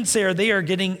Abraham and Sarah, they are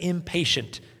getting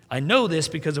impatient. I know this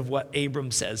because of what Abram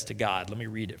says to God. Let me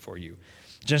read it for you.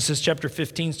 Genesis chapter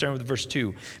 15, starting with verse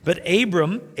 2. But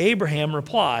Abraham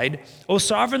replied, O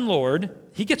sovereign Lord,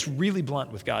 he gets really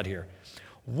blunt with God here.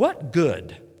 What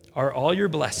good are all your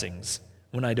blessings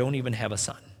when I don't even have a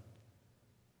son?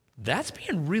 That's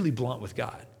being really blunt with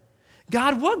God.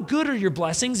 God, what good are your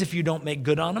blessings if you don't make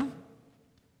good on them?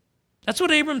 That's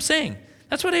what Abram's saying.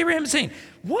 That's what Abraham is saying.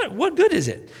 What good is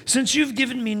it? Since you've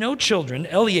given me no children,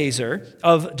 Eliezer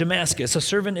of Damascus, a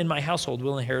servant in my household,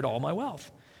 will inherit all my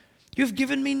wealth. You've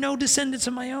given me no descendants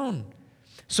of my own,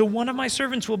 so one of my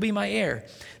servants will be my heir.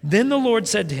 Then the Lord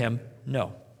said to him,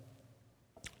 no,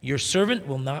 your servant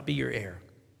will not be your heir,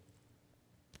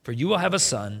 for you will have a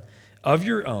son of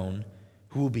your own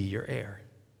who will be your heir.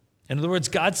 In other words,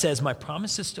 God says, my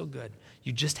promise is still good.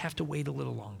 You just have to wait a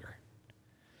little longer.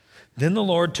 Then the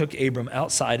Lord took Abram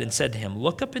outside and said to him,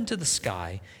 look up into the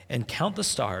sky and count the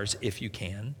stars if you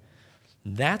can.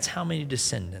 That's how many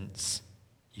descendants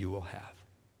you will have.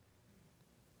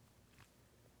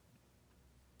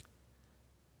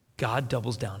 God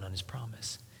doubles down on his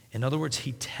promise. In other words,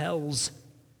 he tells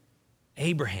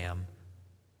Abraham,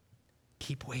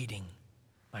 keep waiting.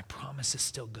 My promise is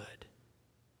still good.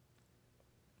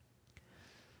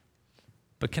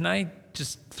 But can I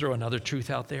just throw another truth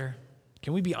out there?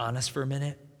 Can we be honest for a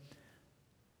minute?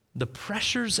 The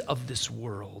pressures of this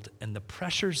world and the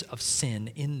pressures of sin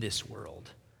in this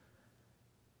world,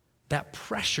 that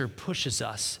pressure pushes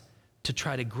us to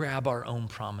try to grab our own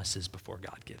promises before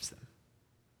God gives them.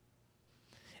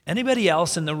 Anybody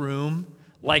else in the room,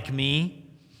 like me,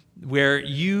 where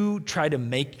you try to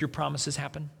make your promises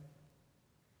happen?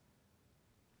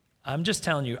 I'm just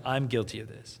telling you, I'm guilty of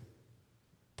this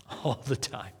all the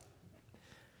time.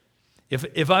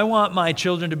 If I want my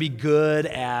children to be good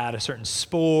at a certain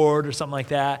sport or something like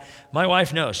that, my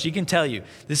wife knows. She can tell you,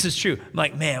 this is true. I'm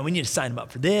like, man, we need to sign them up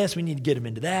for this. We need to get them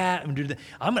into that. I'm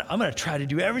going to try to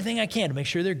do everything I can to make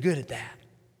sure they're good at that.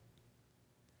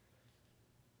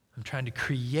 I'm trying to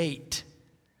create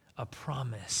a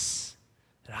promise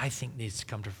that I think needs to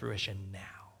come to fruition now.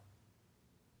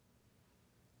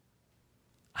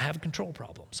 I have a control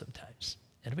problem sometimes.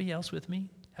 Anybody else with me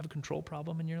have a control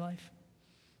problem in your life?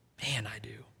 Man, I do.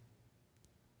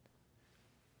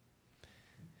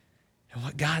 And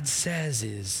what God says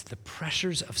is the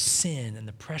pressures of sin and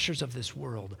the pressures of this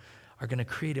world are going to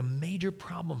create a major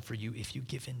problem for you if you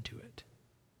give into it.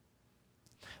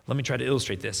 Let me try to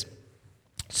illustrate this.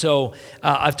 So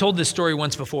I've told this story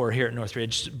once before here at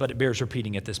Northridge, but it bears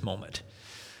repeating at this moment.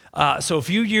 So a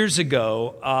few years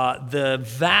ago, the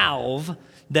valve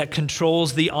that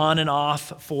controls the on and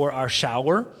off for our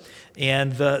shower,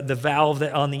 and the valve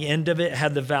that on the end of it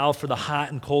had the valve for the hot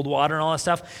and cold water and all that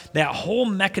stuff, that whole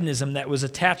mechanism that was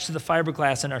attached to the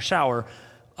fiberglass in our shower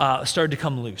started to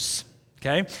come loose,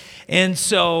 okay? And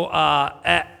so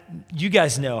you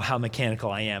guys know how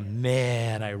mechanical I am.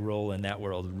 Man, I roll in that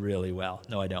world really well.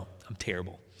 No, I don't. I'm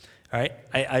terrible. All right?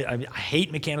 I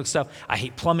hate mechanical stuff. I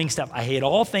hate plumbing stuff. I hate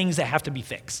all things that have to be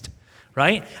fixed.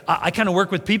 Right? I kind of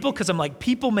work with people because I'm like,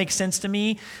 people make sense to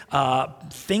me.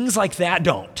 Things like that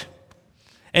don't.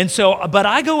 And so, but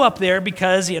I go up there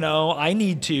because, I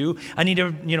need to,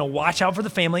 watch out for the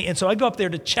family. And so I go up there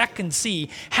to check and see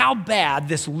how bad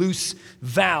this loose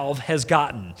valve has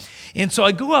gotten. And so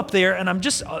I go up there and I'm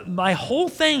just, my whole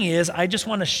thing is I just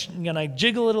want to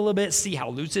jiggle it a little bit, see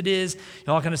how loose it is, and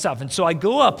all kind of stuff. And so I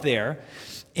go up there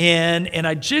and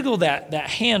I jiggle that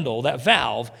handle, that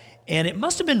valve, and it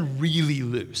must have been really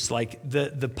loose. Like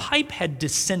the pipe had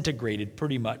disintegrated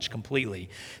pretty much completely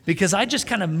because I just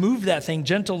kind of moved that thing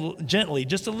gently,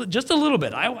 just a little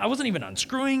bit. I wasn't even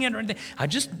unscrewing it or anything. I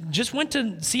just went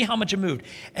to see how much it moved.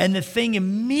 And the thing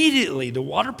immediately, the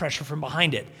water pressure from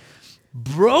behind it,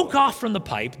 broke off from the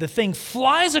pipe. The thing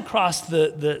flies across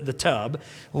the tub,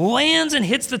 lands and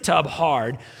hits the tub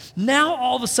hard. Now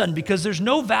all of a sudden, because there's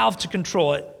no valve to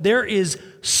control it, there is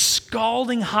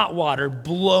scalding hot water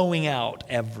blowing out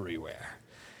everywhere.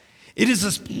 It is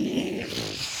this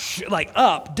like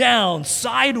up, down,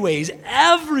 sideways,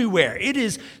 everywhere. It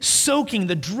is soaking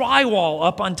the drywall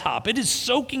up on top. It is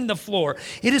soaking the floor.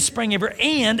 It is spraying everywhere.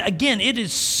 And again, it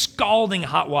is scalding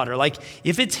hot water. Like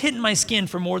if it's hitting my skin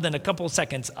for more than a couple of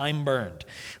seconds, I'm burned,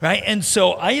 right? And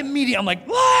so I'm like,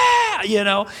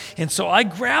 and so I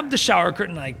grab the shower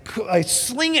curtain, I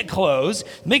sling it closed,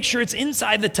 make sure it's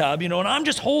inside the tub, and I'm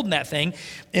just holding that thing.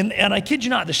 And I kid you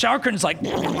not, the shower curtain's like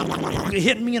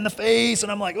hitting me in the face,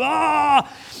 and I'm like,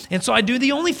 ah! And so I do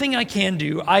the only thing I can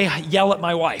do. I yell at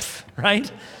my wife,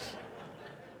 right?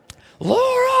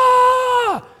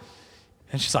 Laura!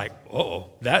 And she's like,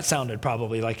 uh-oh, that sounded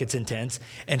probably like it's intense.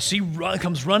 And she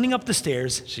comes running up the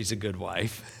stairs. She's a good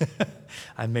wife.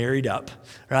 I'm married up,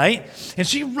 right? And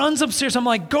she runs upstairs. I'm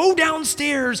like, go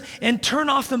downstairs and turn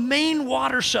off the main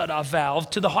water shutoff valve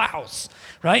to the house,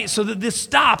 right? So that this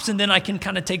stops, and then I can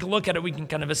kind of take a look at it. We can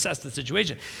kind of assess the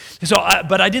situation. So,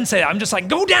 but I didn't say that. I'm just like,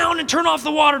 go down and turn off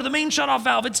the water to the main shutoff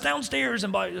valve. It's downstairs.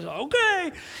 And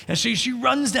okay. And she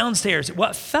runs downstairs.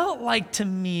 What felt like to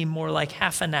me more like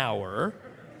half an hour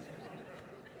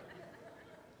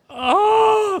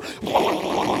oh,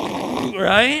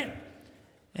 right?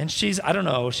 And I don't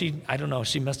know,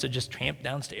 she must have just tramped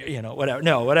downstairs,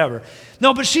 whatever.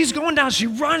 No, but she's going down, she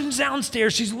runs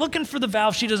downstairs, she's looking for the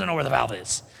valve, she doesn't know where the valve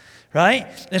is, right?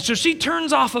 And so she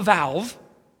turns off a valve,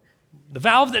 the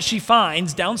valve that she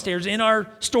finds downstairs in our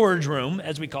storage room,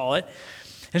 as we call it,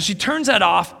 and she turns that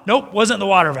off. Nope, wasn't the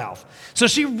water valve. So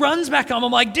she runs back home.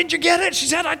 I'm like, did you get it? She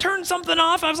said, I turned something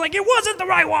off. I was like, it wasn't the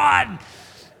right one.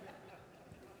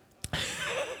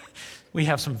 We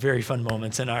have some very fun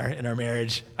moments in our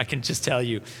marriage. I can just tell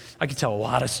you, I can tell a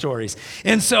lot of stories.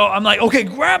 And so I'm like, okay,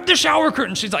 grab the shower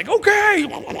curtain. She's like, okay,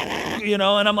 and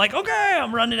I'm like, okay,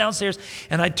 I'm running downstairs.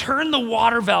 And I turn the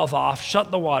water valve off,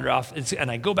 shut the water off, and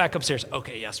I go back upstairs.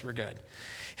 Okay, yes, we're good.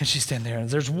 And she's standing there, and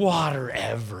there's water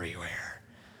everywhere.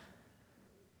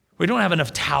 We don't have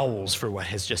enough towels for what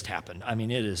has just happened. I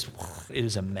mean, it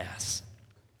is a mess.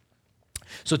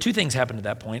 So 2 things happened at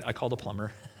that point. I called a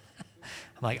plumber.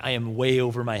 I'm like, I am way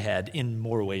over my head in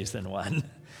more ways than one.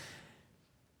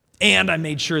 And I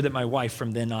made sure that my wife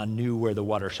from then on knew where the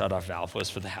water shut-off valve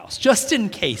was for the house, just in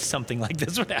case something like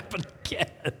this would happen again.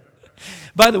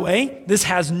 By the way, this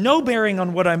has no bearing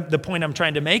on the point I'm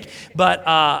trying to make, but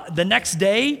the next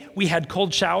day we had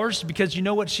cold showers because you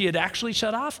know what she had actually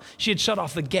shut off? She had shut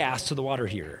off the gas to the water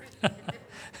heater.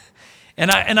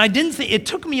 And I didn't think, it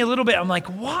took me a little bit, I'm like,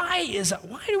 why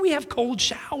do we have cold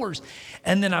showers?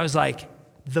 And then I was like,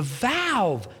 the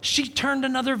valve, she turned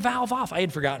another valve off. I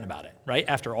had forgotten about it, right?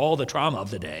 After all the trauma of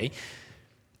the day.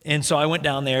 And so I went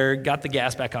down there, got the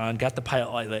gas back on, got the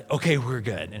pilot light lit. Okay, we're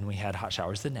good. And we had hot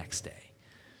showers the next day.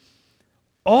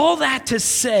 All that to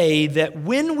say that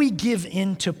when we give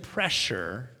in to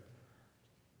pressure,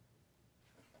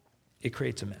 it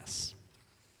creates a mess.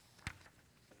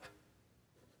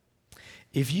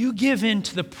 If you give in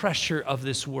to the pressure of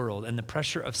this world and the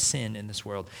pressure of sin in this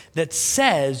world that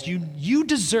says you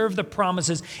deserve the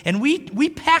promises, and we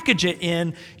package it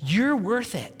in, you're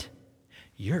worth it.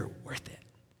 You're worth it.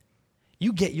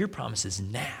 You get your promises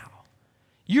now.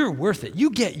 You're worth it. You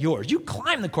get yours. You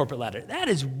climb the corporate ladder.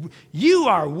 You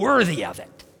are worthy of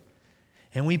it.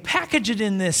 And we package it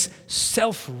in this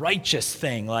self-righteous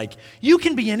thing, like you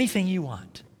can be anything you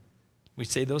want. We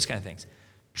say those kind of things.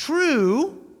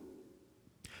 True,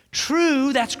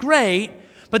 that's great,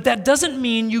 but that doesn't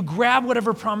mean you grab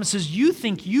whatever promises you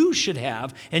think you should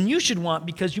have and you should want,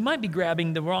 because you might be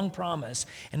grabbing the wrong promise,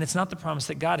 and it's not the promise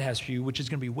that God has for you, which is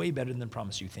going to be way better than the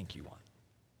promise you think you want.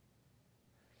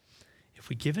 If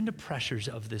we give into pressures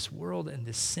of this world and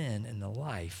this sin and the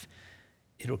life,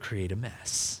 it'll create a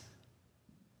mess.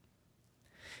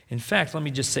 In fact, let me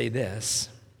just say this.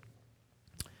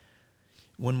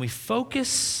 When we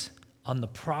focus on the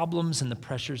problems and the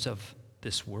pressures of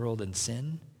this world and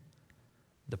sin,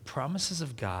 the promises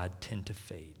of God tend to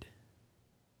fade.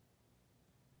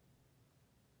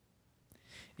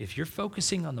 If you're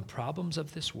focusing on the problems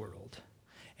of this world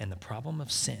and the problem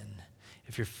of sin,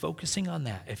 if you're focusing on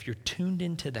that, if you're tuned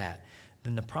into that,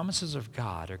 then the promises of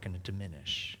God are going to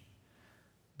diminish.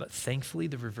 But thankfully,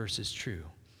 the reverse is true.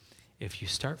 If you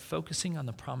start focusing on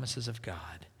the promises of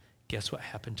God, guess what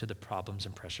happened to the problems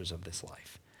and pressures of this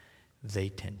life? They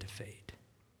tend to fade.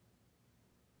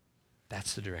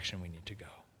 That's the direction we need to go.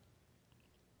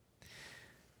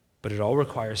 But it all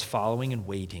requires following and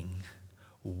waiting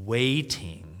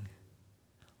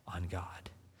on God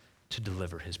to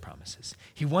deliver his promises.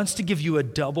 He wants to give you a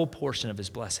double portion of his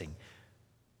blessing,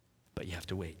 but you have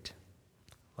to wait.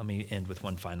 Let me end with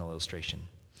one final illustration.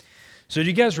 So do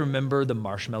you guys remember the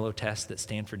marshmallow test that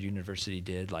Stanford University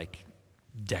did like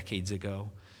decades ago?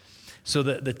 So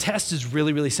the test is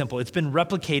really, really simple. It's been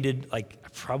replicated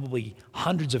like probably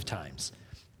hundreds of times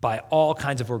by all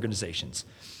kinds of organizations.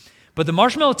 But the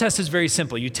marshmallow test is very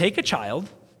simple. You take a child,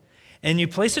 and you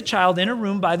place a child in a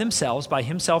room by themselves, by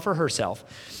himself or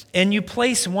herself, and you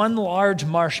place one large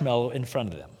marshmallow in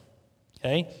front of them,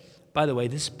 okay? By the way,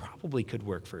 this probably could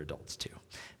work for adults too,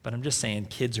 but I'm just saying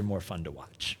kids are more fun to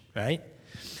watch, right?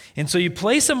 And so you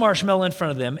place a marshmallow in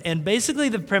front of them, and basically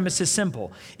the premise is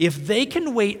simple. If they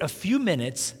can wait a few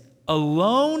minutes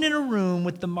alone in a room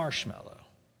with the marshmallow,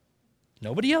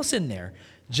 nobody else in there,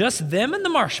 just them and the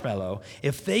marshmallow,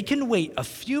 if they can wait a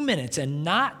few minutes and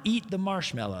not eat the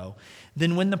marshmallow,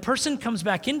 then when the person comes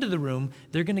back into the room,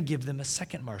 they're going to give them a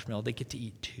second marshmallow. They get to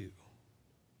eat 2.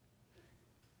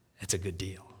 That's a good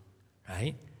deal,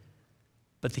 right?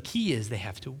 But the key is they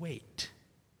have to wait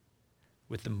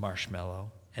with the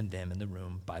marshmallow and them in the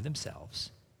room by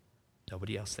themselves,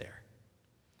 nobody else there.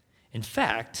 In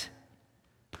fact,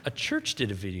 a church did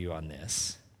a video on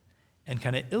this and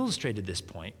kind of illustrated this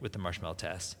point with the marshmallow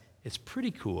test. It's pretty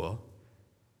cool.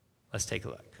 Let's take a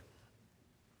look.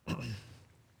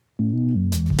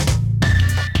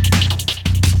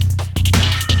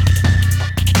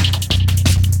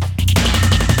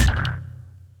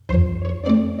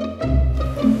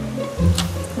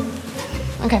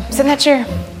 Okay, sit in that chair.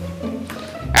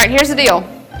 All right, here's the deal.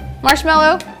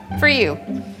 Marshmallow for you.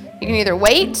 You can either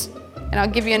wait, and I'll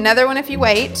give you another one if you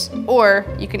wait, or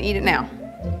you can eat it now.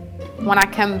 When I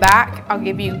come back, I'll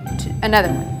give you another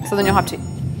one, so then you'll have two.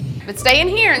 But stay in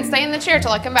here and stay in the chair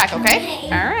till I come back, okay?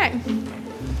 All right.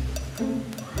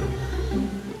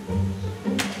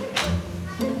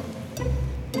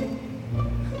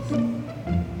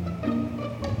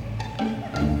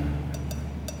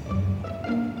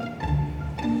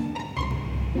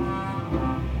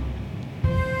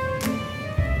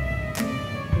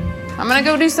 I'm gonna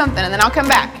go do something and then I'll come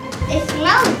back. It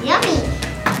smells yummy.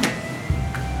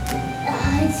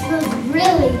 It smells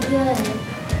really good.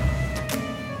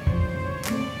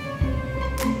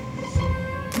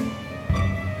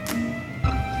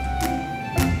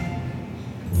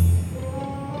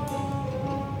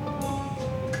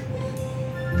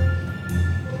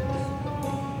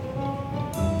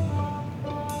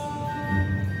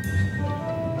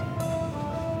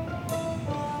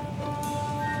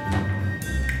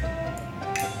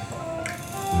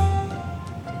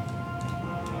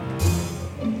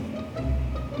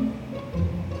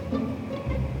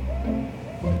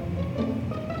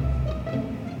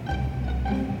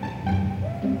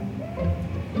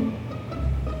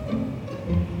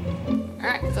 All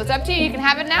right, so it's up to you. You can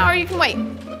have it now or you can wait.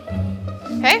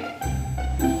 Okay?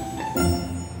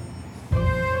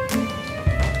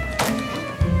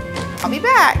 I'll be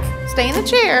back. Stay in the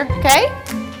chair, okay?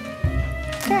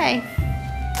 Okay.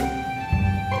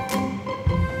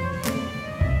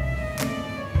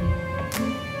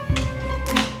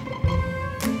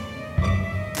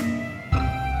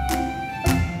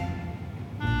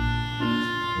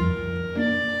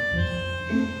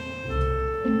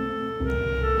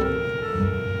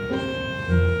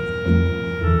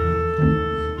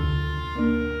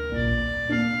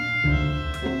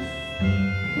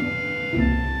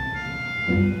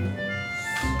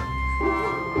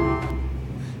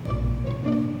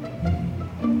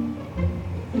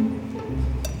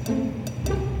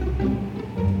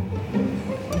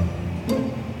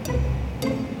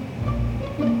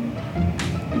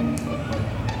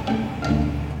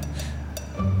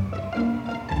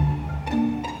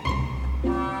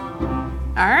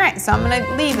 All right, so I'm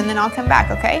gonna leave and then I'll come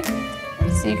back, okay?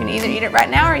 So you can either eat it right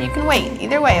now or you can wait.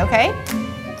 Either way, okay?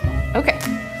 Okay.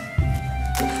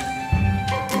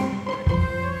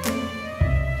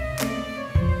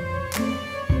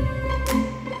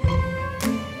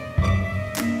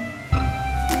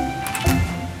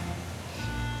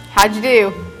 How'd you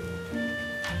do?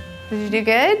 Did you do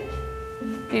good?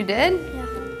 You did?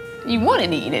 Yeah. You wanted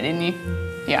to eat it, didn't you?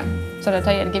 Yeah. So did I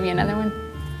tell you to give you another one?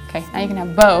 Okay, now you can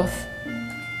have both.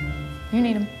 You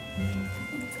need them.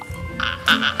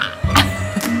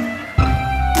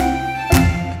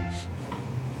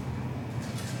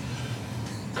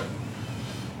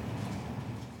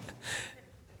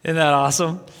 Isn't that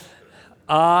awesome?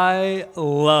 I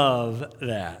love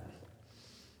that.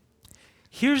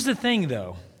 Here's the thing,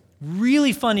 though.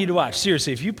 Really funny to watch.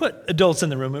 Seriously, if you put adults in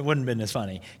the room, it wouldn't have been as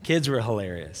funny. Kids were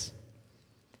hilarious.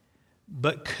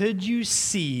 But could you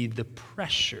see the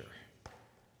pressure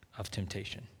of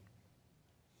temptation?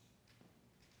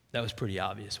 That was pretty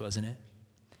obvious, wasn't it?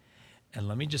 And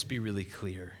let me just be really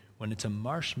clear. When it's a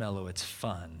marshmallow, it's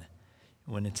fun.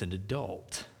 When it's an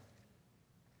adult,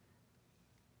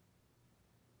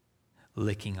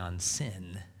 licking on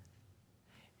sin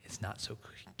is not so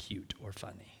cute or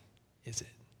funny, is it?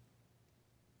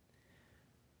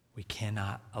 We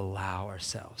cannot allow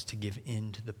ourselves to give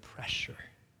in to the pressure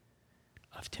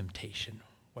of temptation,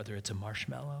 whether it's a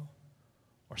marshmallow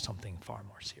or something far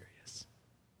more serious.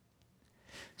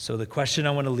 So the question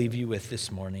I want to leave you with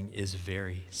this morning is a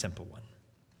very simple one.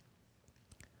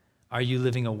 Are you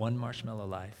living a one marshmallow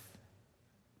life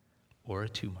or a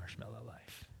two marshmallow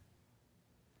life?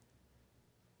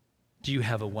 Do you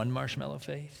have a one marshmallow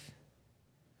faith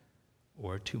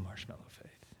or a two marshmallow faith?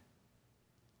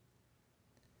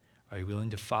 Are you willing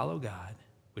to follow God,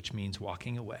 which means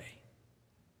walking away,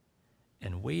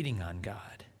 and waiting on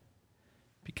God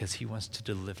because he wants to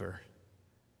deliver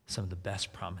some of the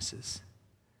best promises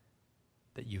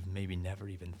that you've maybe never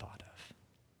even thought of?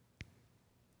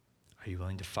 Are you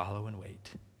willing to follow and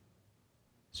wait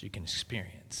so you can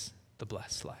experience the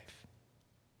blessed life?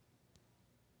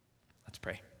 Let's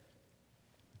pray.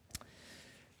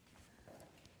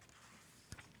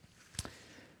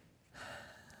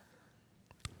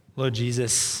 Lord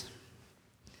Jesus,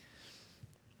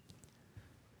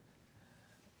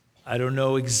 I don't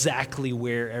know exactly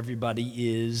where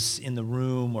everybody is in the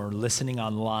room or listening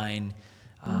online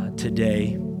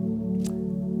today.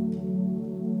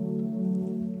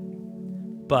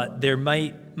 But there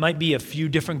might be a few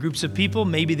different groups of people.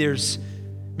 Maybe there's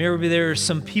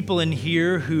some people in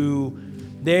here who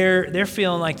they're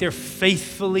feeling like they're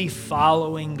faithfully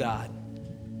following God.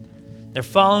 They're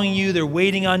following you, they're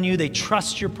waiting on you, they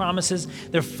trust your promises,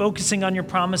 they're focusing on your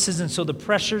promises, and so the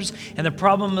pressures and the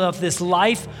problem of this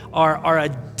life are a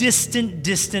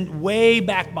distant way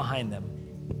back behind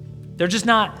them. They're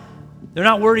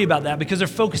not worried about that because they're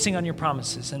focusing on your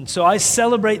promises. And so I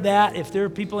celebrate that. If there are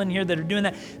people in here that are doing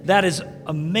that, that is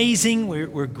amazing.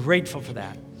 We're grateful for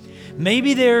that.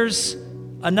 Maybe there's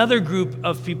another group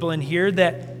of people in here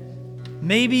that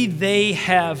maybe they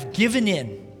have given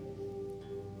in.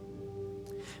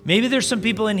 Maybe there's some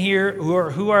people in here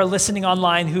who are listening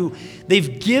online who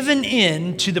they've given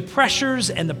in to the pressures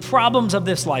and the problems of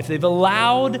this life. They've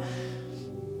allowed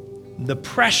the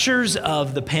pressures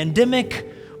of the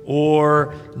pandemic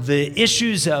or the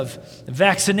issues of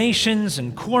vaccinations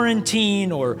and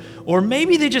quarantine, or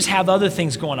maybe they just have other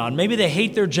things going on. Maybe they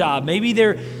hate their job. Maybe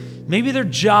their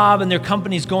job and their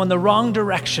company's going the wrong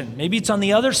direction. Maybe it's on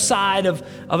the other side of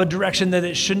a direction that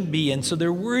it shouldn't be, and so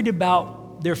they're worried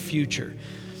about their future.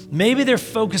 Maybe they're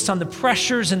focused on the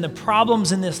pressures and the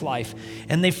problems in this life,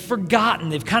 and they've forgotten.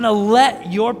 They've kind of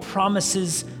let your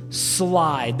promises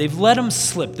slide. They've let them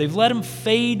slip. They've let them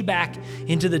fade back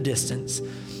into the distance.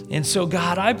 And so,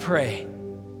 God, I pray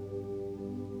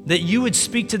that you would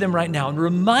speak to them right now and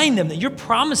remind them that your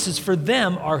promises for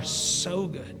them are so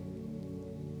good.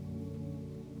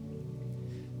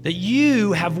 That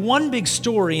you have one big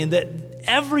story and that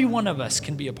every one of us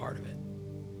can be a part of it.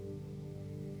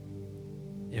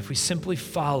 If we simply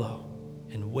follow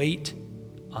and wait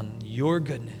on your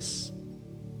goodness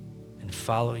and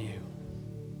follow you.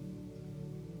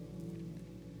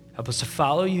 Help us to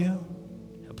follow you.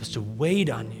 Help us to wait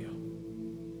on you.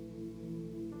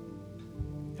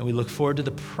 And we look forward to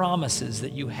the promises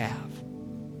that you have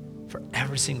for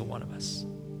every single one of us.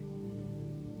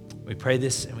 We pray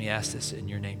this and we ask this in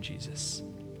your name, Jesus.